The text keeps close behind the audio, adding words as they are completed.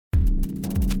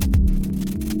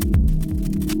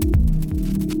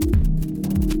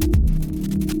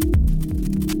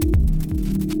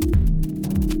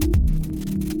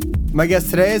My guest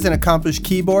today is an accomplished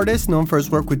keyboardist known for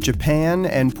his work with Japan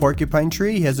and Porcupine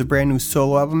Tree. He has a brand new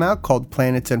solo album out called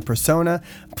Planets and Persona.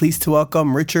 Pleased to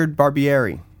welcome Richard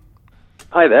Barbieri.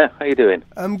 Hi there, how you doing?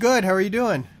 I'm good. How are you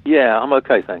doing? Yeah, I'm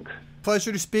okay, thanks.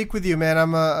 Pleasure to speak with you, man.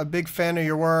 I'm a big fan of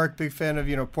your work, big fan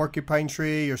of, Porcupine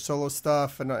Tree, your solo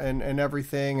stuff and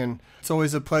everything. And it's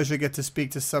always a pleasure to get to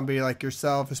speak to somebody like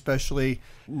yourself, especially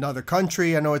in another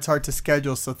country. I know it's hard to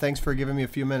schedule, so thanks for giving me a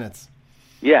few minutes.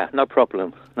 Yeah, no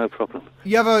problem.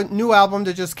 You have a new album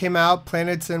that just came out,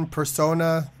 Planets and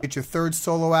Persona. It's your third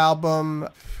solo album.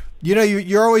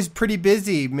 You're always pretty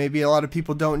busy. Maybe a lot of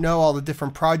people don't know all the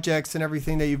different projects and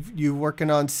everything that you've working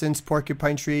on since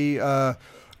Porcupine Tree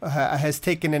has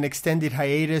taken an extended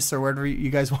hiatus, or whatever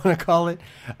you guys want to call it.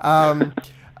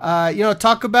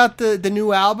 Talk about the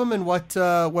new album and what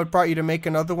brought you to make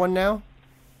another one now.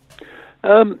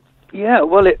 Yeah,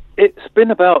 well, it's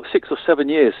been about 6 or 7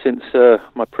 years since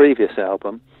my previous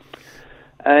album,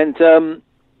 and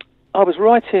I was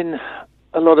writing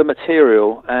a lot of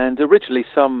material, and originally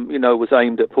some, was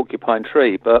aimed at Porcupine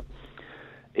Tree, but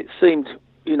it seemed,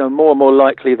 more and more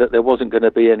likely that there wasn't going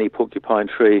to be any Porcupine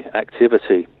Tree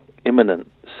activity imminent.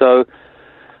 So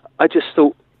I just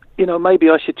thought, maybe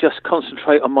I should just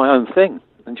concentrate on my own thing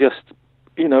and just,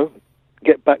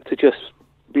 get back to just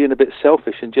being a bit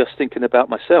selfish and just thinking about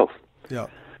myself. Yeah.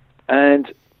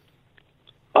 And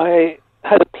I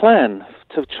had a plan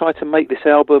to try to make this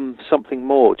album something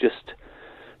more, just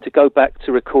to go back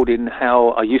to recording how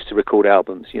I used to record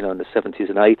albums, in the 70s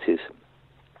and 80s,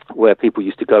 where people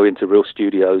used to go into real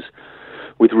studios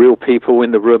with real people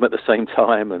in the room at the same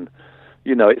time. And,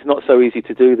 it's not so easy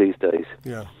to do these days.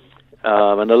 Yeah.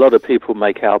 And a lot of people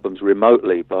make albums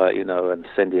remotely by, and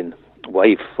sending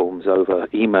waveforms over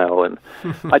email, and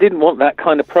I didn't want that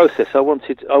kind of process. I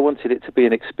wanted it to be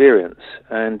an experience,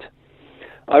 and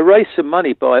I raised some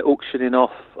money by auctioning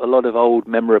off a lot of old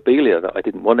memorabilia that I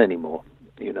didn't want anymore.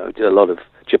 Did a lot of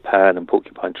Japan and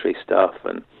Porcupine Tree stuff,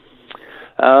 and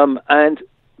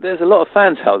there's a lot of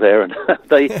fans out there, and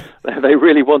they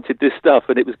really wanted this stuff,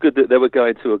 and it was good that they were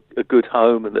going to a good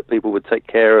home and that people would take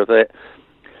care of it,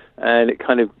 and it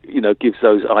kind of gives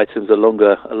those items a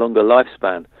longer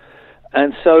lifespan.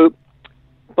 And so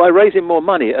by raising more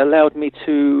money, it allowed me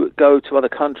to go to other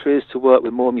countries, to work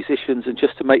with more musicians, and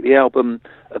just to make the album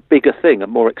a bigger thing, a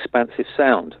more expansive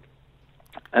sound.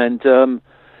 And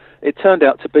it turned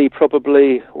out to be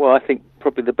probably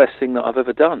the best thing that I've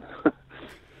ever done.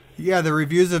 Yeah, the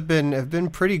reviews have been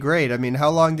pretty great. I mean, how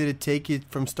long did it take you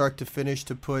from start to finish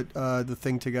to put the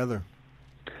thing together?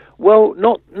 Well,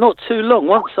 not too long.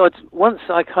 Once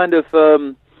I kind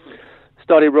of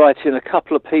started writing a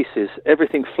couple of pieces,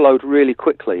 everything flowed really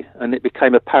quickly, and it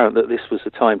became apparent that this was the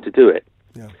time to do it.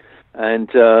 Yeah. And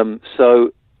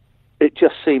so it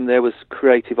just seemed there was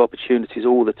creative opportunities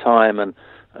all the time, and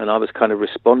I was kind of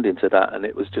responding to that, and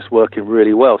it was just working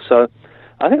really well. So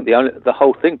I think the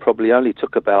whole thing probably only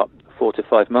took about 4 to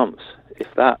 5 months,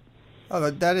 if that. Oh,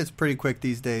 that is pretty quick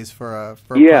these days for a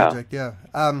project. Yeah.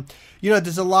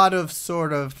 There's a lot of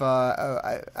sort of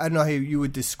I don't know how you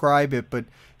would describe it, but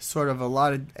sort of a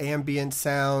lot of ambient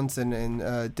sounds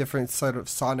and different sort of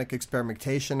sonic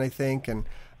experimentation, I think. And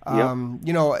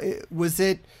was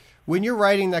it when you're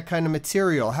writing that kind of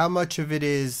material? How much of it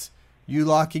is you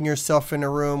locking yourself in a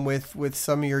room with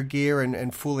some of your gear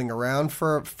and fooling around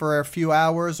for a few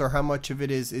hours, or how much of it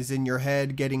is in your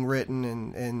head getting written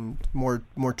and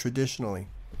more traditionally?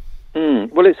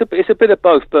 Well, it's a bit of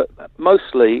both, but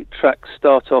mostly tracks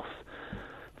start off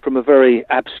from a very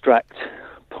abstract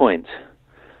point.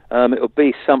 It'll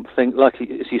be something like,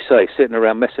 as you say, sitting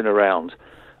around, messing around,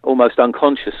 almost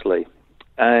unconsciously.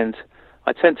 And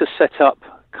I tend to set up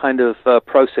kind of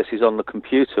processes on the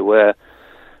computer where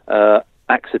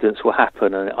accidents will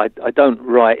happen, and I don't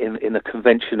write in a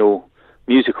conventional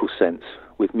musical sense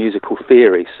with musical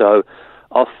theory. So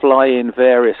I'll fly in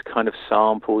various kind of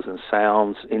samples and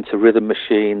sounds into rhythm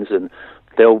machines, and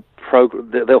they'll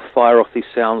fire off these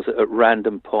sounds at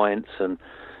random points, and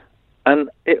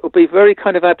it will be very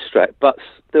kind of abstract, but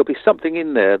there'll be something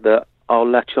in there that I'll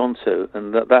latch onto,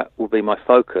 and that will be my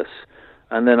focus,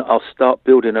 and then I'll start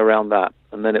building around that,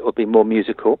 and then it will be more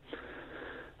musical.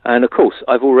 And of course,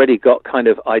 I've already got kind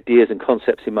of ideas and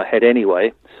concepts in my head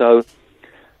anyway, so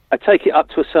I take it up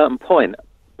to a certain point,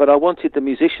 but I wanted the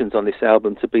musicians on this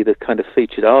album to be the kind of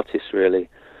featured artists, really.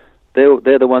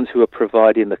 They're the ones who are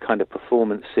providing the kind of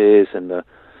performances and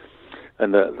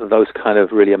those kind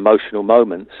of really emotional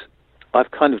moments.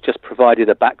 I've kind of just provided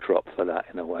a backdrop for that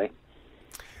in a way.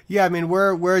 Yeah, I mean,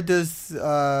 where does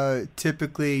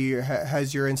typically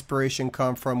has your inspiration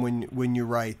come from when you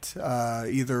write?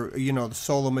 Either the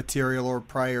solo material or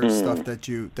prior stuff that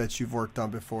you've worked on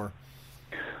before.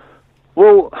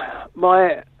 Well,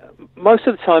 most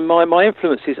of the time my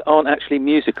influences aren't actually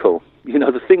musical.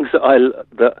 The things that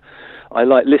I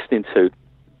like listening to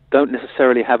don't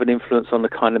necessarily have an influence on the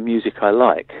kind of music I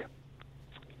like.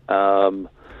 I'll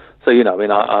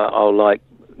like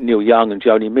Neil Young and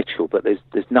Joni Mitchell, but there's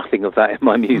nothing of that in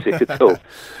my music at all.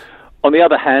 On the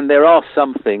other hand, there are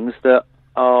some things that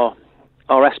are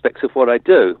aspects of what I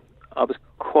do. I was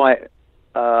quite,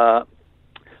 I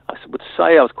would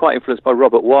say I was quite influenced by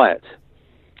Robert Wyatt.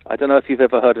 I don't know if you've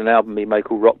ever heard an album he made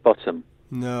called Rock Bottom.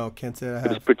 No, can't say I have. It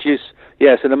was produced,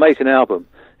 it's an amazing album.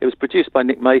 It was produced by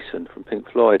Nick Mason from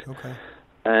Pink Floyd, okay.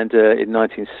 And in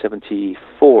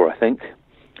 1974, I think.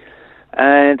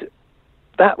 And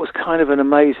that was kind of an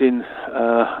amazing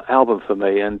album for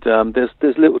me. And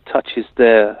there's little touches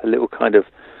there, a little kind of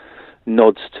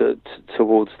nods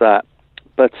towards that.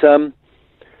 But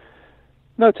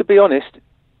no, to be honest,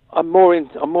 I'm more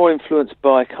influenced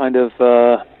by kind of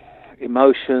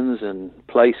emotions and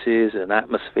places and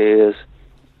atmospheres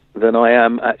than I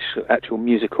am actual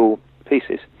musical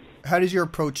pieces. How does your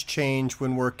approach change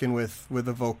when working with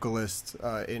a vocalist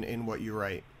in what you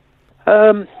write?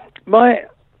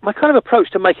 My kind of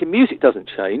approach to making music doesn't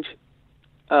change,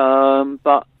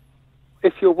 but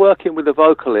if you're working with a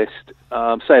vocalist,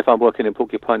 say if I'm working in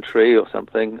Porcupine Tree or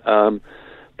something,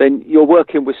 then you're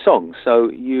working with songs. So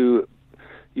you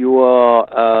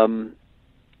are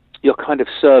you're kind of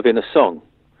serving a song.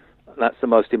 That's the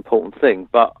most important thing.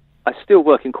 But I still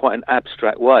work in quite an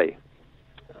abstract way.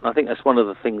 And I think that's one of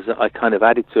the things that I kind of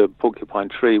added to Porcupine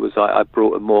Tree was I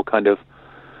brought a more kind of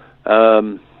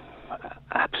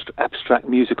abstract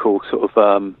musical sort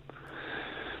of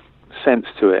sense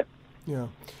to it. Yeah.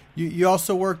 You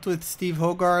also worked with Steve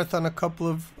Hogarth on a couple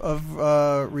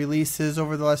of releases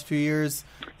over the last few years.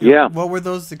 Yeah. What were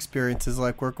those experiences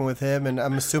like working with him? And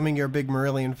I'm assuming you're a big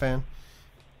Marillion fan.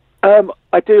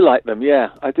 I do like them. Yeah,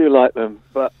 I do like them.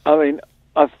 But I mean,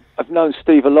 I've known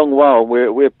Steve a long while.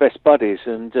 We're best buddies,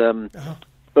 and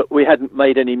but we hadn't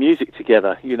made any music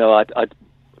together.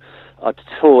 I'd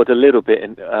toured a little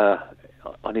bit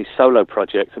on his solo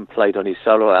project and played on his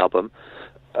solo album.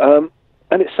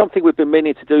 And it's something we've been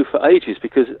meaning to do for ages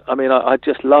because, I mean, I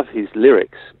just love his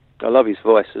lyrics. I love his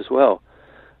voice as well.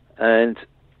 And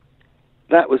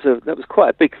that was quite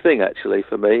a big thing, actually,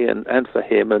 for me and for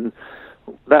him. And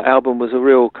that album was a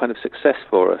real kind of success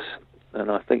for us. And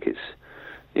I think it's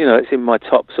in my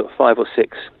top sort of 5 or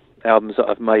 6 albums that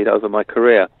I've made over my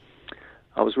career.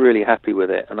 I was really happy with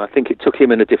it. And I think it took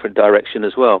him in a different direction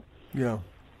as well. Yeah.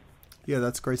 Yeah,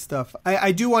 that's great stuff.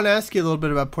 I do want to ask you a little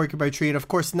bit about Porcupine Tree, and of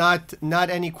course, not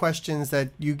any questions that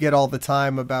you get all the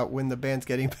time about when the band's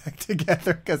getting back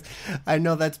together, because I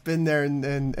know that's been there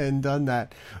and done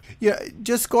that. Yeah,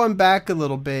 just going back a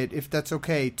little bit, if that's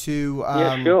okay, to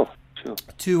sure.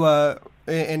 To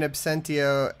in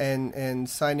Absentia and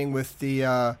signing with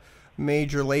the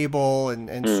major label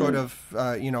and sort of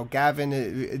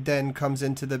Gavin then comes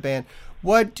into the band.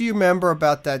 What do you remember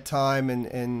about that time?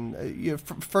 And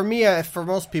for me, for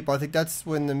most people, I think that's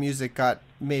when the music got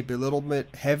maybe a little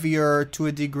bit heavier to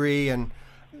a degree and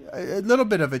a little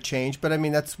bit of a change. But I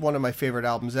mean, that's one of my favorite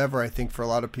albums ever, I think, for a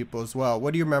lot of people as well.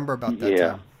 What do you remember about that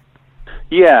time?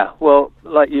 Yeah, well,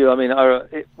 like you, I mean,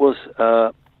 it was.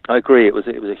 I agree. It was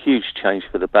a huge change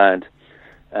for the band,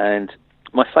 and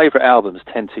my favorite albums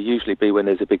tend to usually be when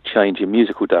there's a big change in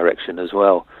musical direction as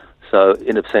well. So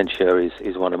In Absentia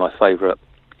is one of my favourite.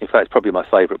 In fact, it's probably my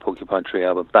favourite Porcupine Tree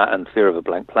album. That and Fear of a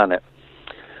Blank Planet.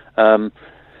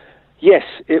 Yes,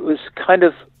 it was kind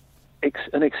of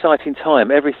an exciting time.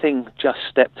 Everything just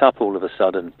stepped up all of a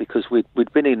sudden because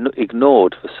we'd been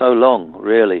ignored for so long,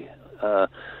 really,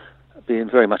 being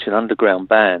very much an underground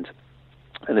band.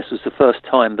 And this was the first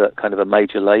time that kind of a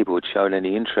major label had shown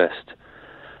any interest.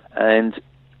 And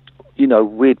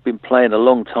we'd been playing a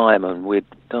long time and we'd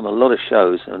done a lot of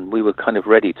shows and we were kind of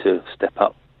ready to step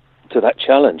up to that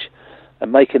challenge.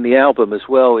 And making the album as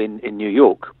well in New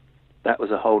York, that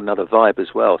was a whole nother vibe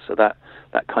as well. So that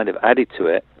kind of added to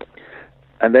it.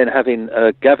 And then having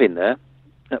Gavin there,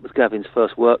 that was Gavin's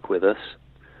first work with us.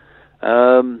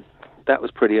 That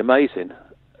was pretty amazing.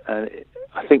 And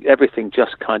I think everything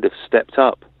just kind of stepped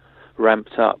up,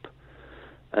 ramped up.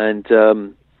 And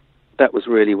that was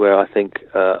really where I think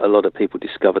a lot of people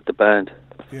discovered the band.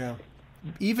 Yeah.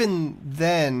 Even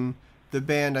then, the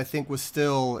band, I think, was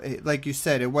still, like you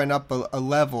said, it went up a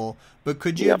level. But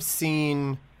could you have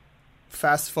seen,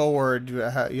 fast forward,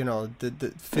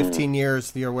 the 15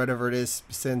 years, whatever it is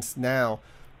since now,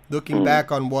 looking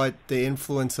back on what the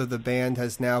influence of the band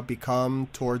has now become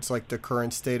towards like the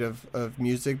current state of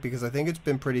music, because I think it's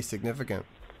been pretty significant.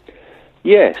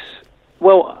 Yes.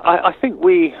 Well, I think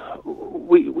we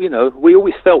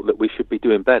always felt that we should be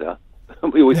doing better.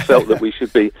 We always felt that we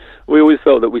should be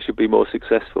more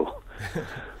successful.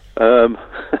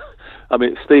 I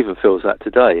mean, Stephen feels that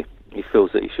today. He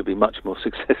feels that he should be much more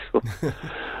successful.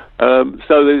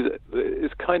 So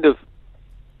it's kind of,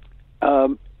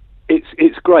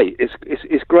 it's great.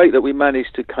 It's great that we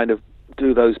managed to kind of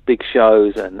do those big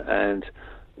shows and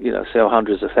sell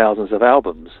hundreds of thousands of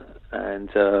albums. And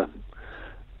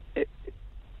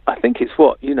I think it's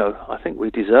I think we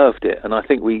deserved it, and I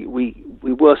think we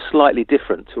were slightly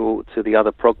different to the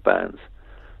other prog bands.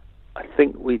 I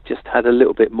think we just had a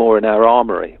little bit more in our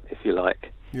armory, if you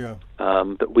like. Yeah.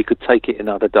 That we could take it in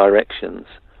other directions.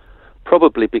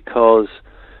 Probably because,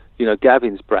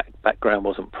 Gavin's background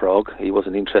wasn't prog. He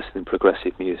wasn't interested in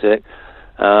progressive music.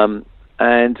 And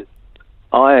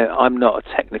I'm not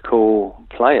a technical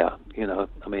player.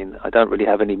 I mean, I don't really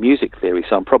have any music theory,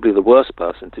 so I'm probably the worst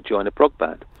person to join a prog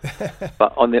band.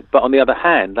 But on the other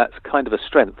hand, that's kind of a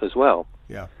strength as well.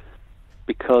 Yeah.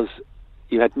 Because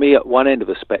you had me at one end of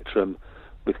the spectrum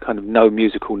with kind of no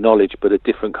musical knowledge but a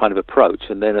different kind of approach,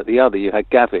 and then at the other you had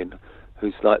Gavin,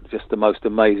 who's like just the most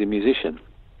amazing musician.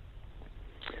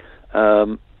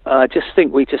 I just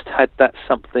think we just had that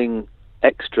something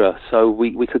extra, so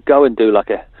we could go and do like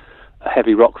a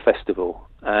heavy rock festival,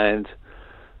 and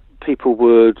people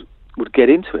would get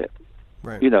into it.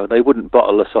 Right. They wouldn't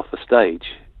bottle us off the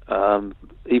stage,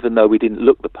 even though we didn't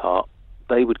look the part.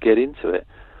 They would get into it.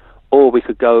 Or we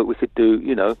could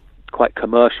do, quite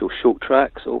commercial short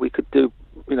tracks, or we could do,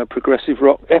 progressive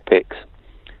rock epics.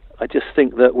 I just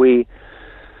think that we,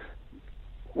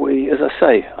 as I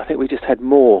say, I think we just had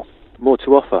more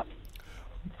to offer.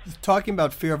 Talking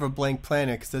about Fear of a Blank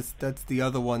Planet, because that's the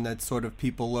other one that sort of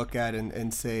people look at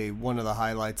and say one of the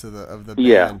highlights of the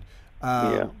band.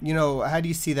 How do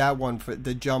you see that one, for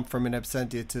the jump from In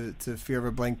Absentia to Fear of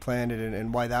a Blank Planet,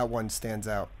 and why that one stands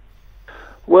out?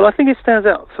 Well, I think it stands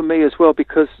out for me as well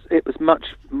because it was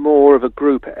much more of a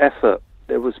group effort.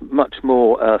 There was much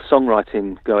more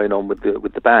songwriting going on with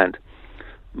the band,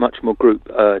 much more group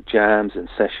jams and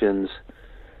sessions,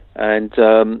 and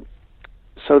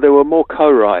so there were more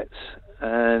co-writes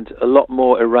and a lot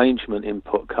more arrangement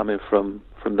input coming from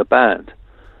the band.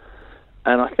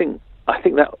 And I think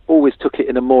that always took it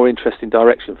in a more interesting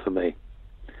direction for me.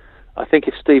 I think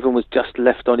if Stephen was just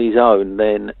left on his own,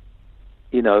 then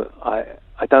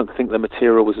I don't think the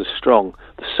material was as strong.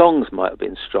 The songs might have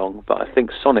been strong, but I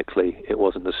think sonically it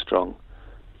wasn't as strong.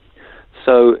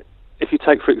 So if you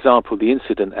take, for example, the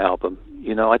Incident album,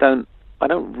 I don't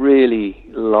really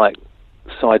like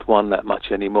side one that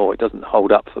much anymore. It doesn't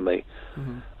hold up for me.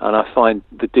 Mm-hmm. And I find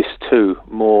the disc 2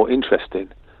 more interesting.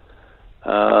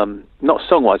 Not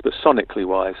song-wise, but sonically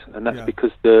wise. And that's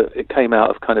because it came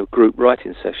out of kind of group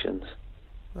writing sessions.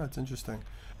 That's interesting.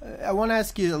 I want to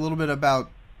ask you a little bit about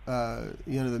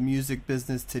the music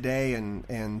business today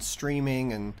and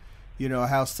streaming, and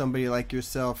how somebody like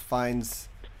yourself finds,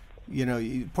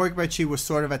 Porcupine was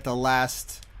sort of at the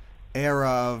last era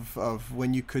of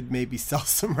when you could maybe sell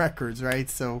some records, right?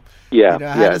 So how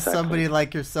does somebody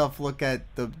like yourself look at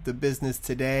the business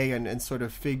today and sort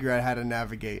of figure out how to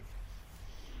navigate?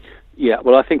 Yeah,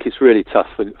 well, I think it's really tough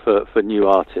for new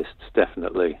artists,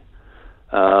 definitely.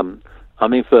 I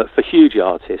mean, for huge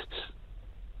artists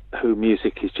who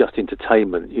music is just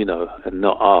entertainment, and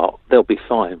not art, they'll be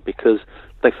fine because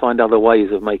they find other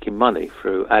ways of making money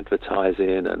through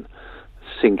advertising and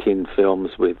syncing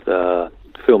films with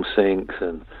film syncs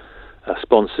and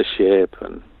sponsorship,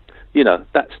 and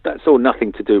that's all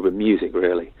nothing to do with music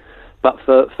really. But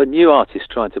for new artists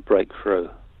trying to break through,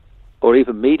 or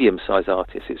even medium-sized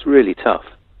artists, it's really tough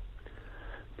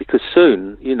because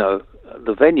soon,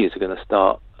 the venues are going to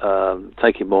start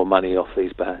taking more money off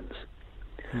these bands.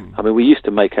 I mean, we used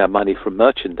to make our money from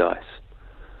merchandise,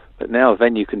 but now a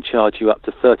venue can charge you up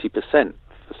to 30% for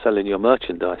selling your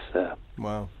merchandise there.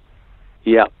 Wow.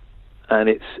 Yeah, and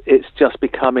it's just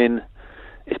becoming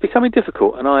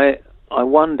difficult, and I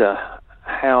wonder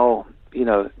how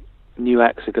new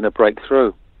acts are going to break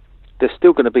through. There's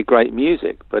still going to be great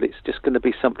music, but it's just going to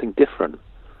be something different.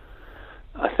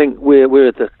 I think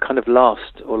we're the kind of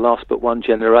last but one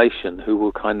generation who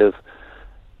will kind of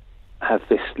have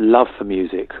this love for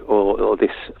music or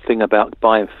this thing about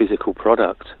buying physical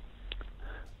product.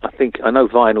 I know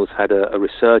vinyl's had a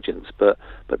resurgence, but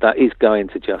that is going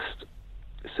to just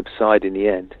subside in the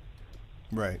end.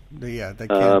 Right. Yeah, they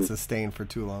can't sustain for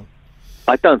too long.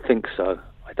 I don't think so.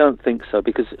 I don't think so,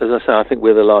 because, as I say, I think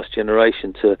we're the last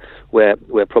generation to where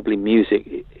probably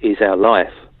music is our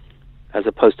life, as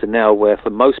opposed to now where for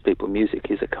most people music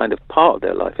is a kind of part of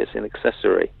their life. It's an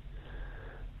accessory.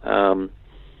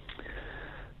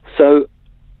 So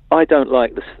I don't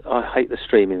like this. I hate the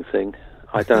streaming thing.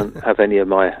 I don't have any of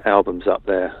my albums up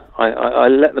there. I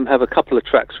let them have a couple of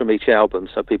tracks from each album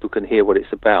so people can hear what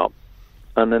it's about,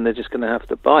 and then they're just going to have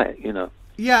to buy it, you know.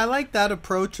 Yeah, I like that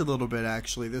approach a little bit,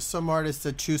 actually. There's some artists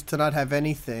that choose to not have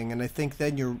anything, and I think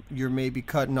then you're maybe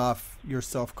cutting off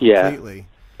yourself completely.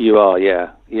 Yeah, you are,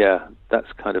 yeah.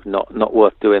 That's kind of not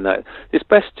worth doing that. It's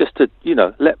best just to, you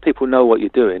know, let people know what you're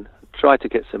doing, try to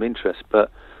get some interest,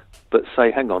 but say,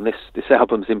 hang on, this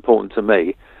album's important to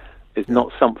me. It's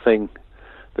not something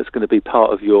that's going to be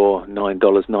part of your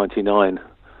 $9.99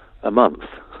 a month.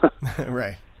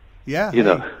 Right. Yeah, you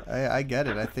know, I get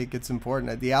it. I think it's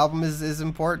important. The album is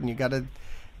important.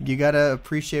 You gotta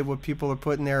appreciate what people are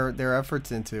putting their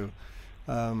efforts into.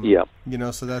 You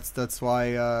know, so that's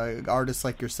why artists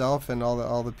like yourself and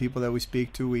all the people that we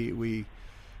speak to, we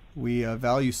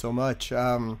value so much. You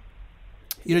know,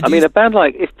 a band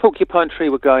like, if Porcupine Tree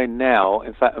were going now,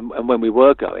 in fact, and when we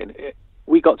were going,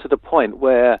 we got to the point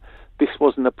where this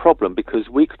wasn't a problem because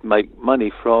we could make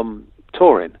money from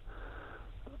touring.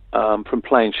 From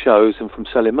playing shows and from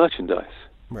selling merchandise.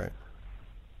 Right.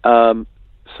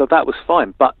 So that was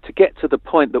fine. But to get to the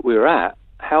point that we were at,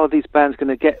 how are these bands going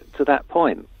to get to that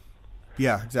point?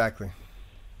 Yeah, exactly.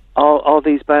 Are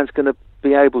these bands going to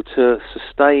be able to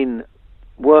sustain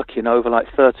working over like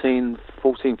 13,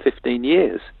 14, 15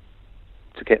 years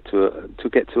to get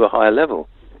to a higher level?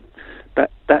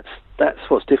 That's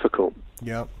what's difficult.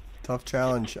 Yeah, tough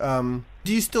challenge.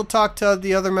 Do you still talk to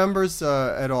the other members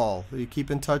at all? Do you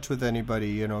keep in touch with anybody,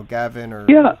 you know, Gavin or...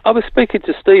 Yeah, I was speaking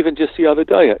to Stephen just the other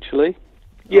day, actually.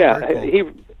 Yeah,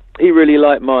 cool. He really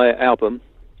liked my album.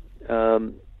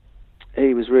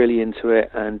 He was really into it,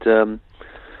 and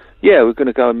we're going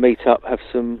to go and meet up, have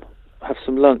some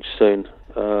lunch soon.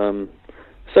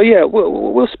 So yeah,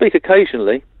 we'll speak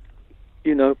occasionally,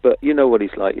 you know, but you know what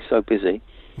he's like. He's so busy.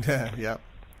 Yeah.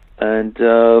 And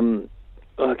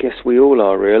I guess we all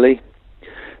are, really.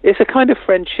 It's a kind of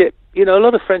friendship, you know. A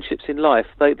lot of friendships in life,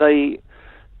 they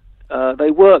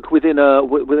work within a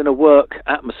work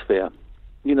atmosphere.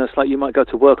 You know, it's like you might go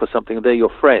to work or something, and they're your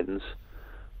friends.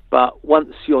 But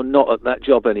once you're not at that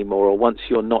job anymore, or once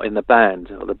you're not in the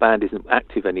band, or the band isn't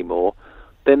active anymore,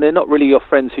 then they're not really your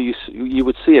friends who you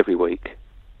would see every week.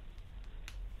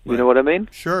 You know what I mean?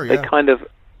 Sure. Yeah. They kind of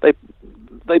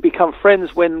they become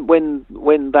friends when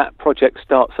that project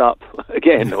starts up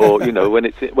again, or you know, when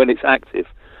it's active.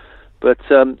 But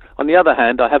on the other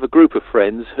hand, I have a group of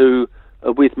friends who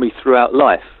are with me throughout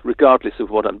life, regardless of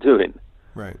what I'm doing.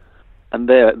 Right. And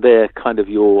they're kind of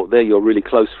your really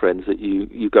close friends that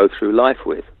you go through life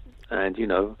with. And you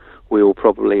know, we all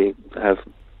probably have,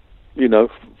 you know,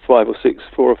 4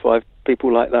 or 5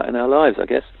 people like that in our lives, I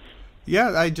guess. Yeah,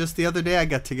 the other day I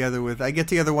get together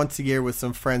once a year with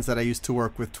some friends that I used to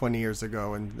work with 20 years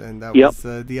ago, and that was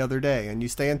the other day. And you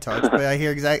stay in touch, but I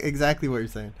hear exactly what you're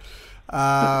saying.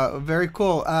 Very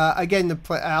cool. Again, the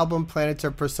album Planets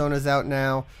Are Personas out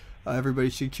now. Everybody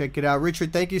should check it out.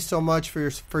 Richard, thank you so much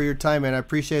for your time, and I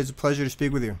appreciate it. It's a pleasure to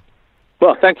speak with you.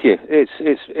 Well, thank you.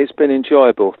 It's been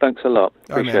enjoyable. Thanks a lot.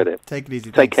 Appreciate it. Take it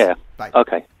easy. Take care. Bye.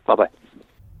 Okay. Bye-bye.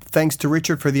 Thanks to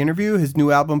Richard for the interview. His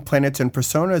new album, Planets and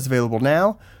Persona, is available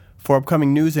now. For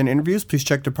upcoming news and interviews, please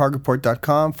check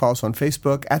theprogreport.com, follow us on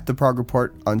Facebook, @The Prog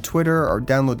Report on Twitter, or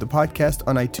download the podcast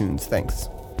on iTunes. Thanks.